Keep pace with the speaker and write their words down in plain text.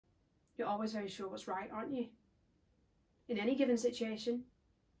You're always very sure what's right, aren't you? In any given situation.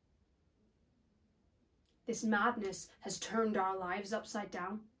 This madness has turned our lives upside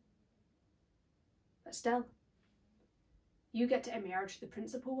down. But still, you get to emerge the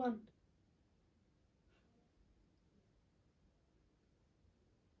principal one.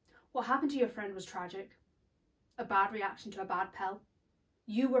 What happened to your friend was tragic. A bad reaction to a bad pill.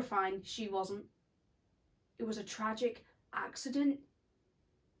 You were fine, she wasn't. It was a tragic accident.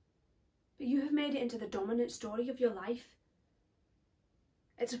 But you have made it into the dominant story of your life.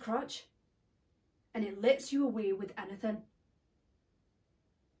 It's a crutch. And it lets you away with anything.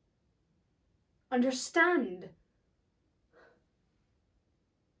 Understand.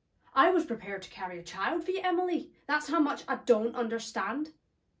 I was prepared to carry a child for you, Emily. That's how much I don't understand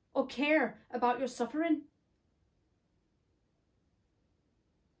or care about your suffering.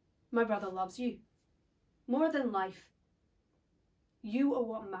 My brother loves you more than life. You are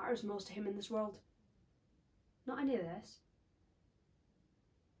what matters most to him in this world. Not any of this.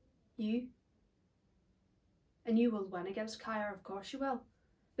 You. And you will win against Kaya, of course you will.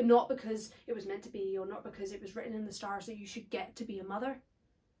 But not because it was meant to be, or not because it was written in the stars that you should get to be a mother.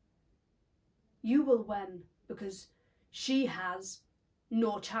 You will win because she has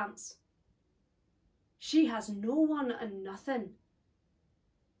no chance. She has no one and nothing.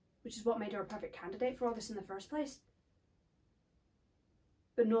 Which is what made her a perfect candidate for all this in the first place.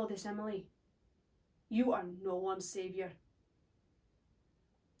 But know this, Emily. You are no one's saviour.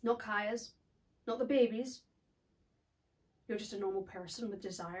 Not Kaya's. Not the baby's. You're just a normal person with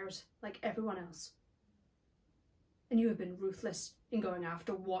desires like everyone else. And you have been ruthless in going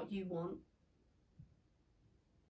after what you want.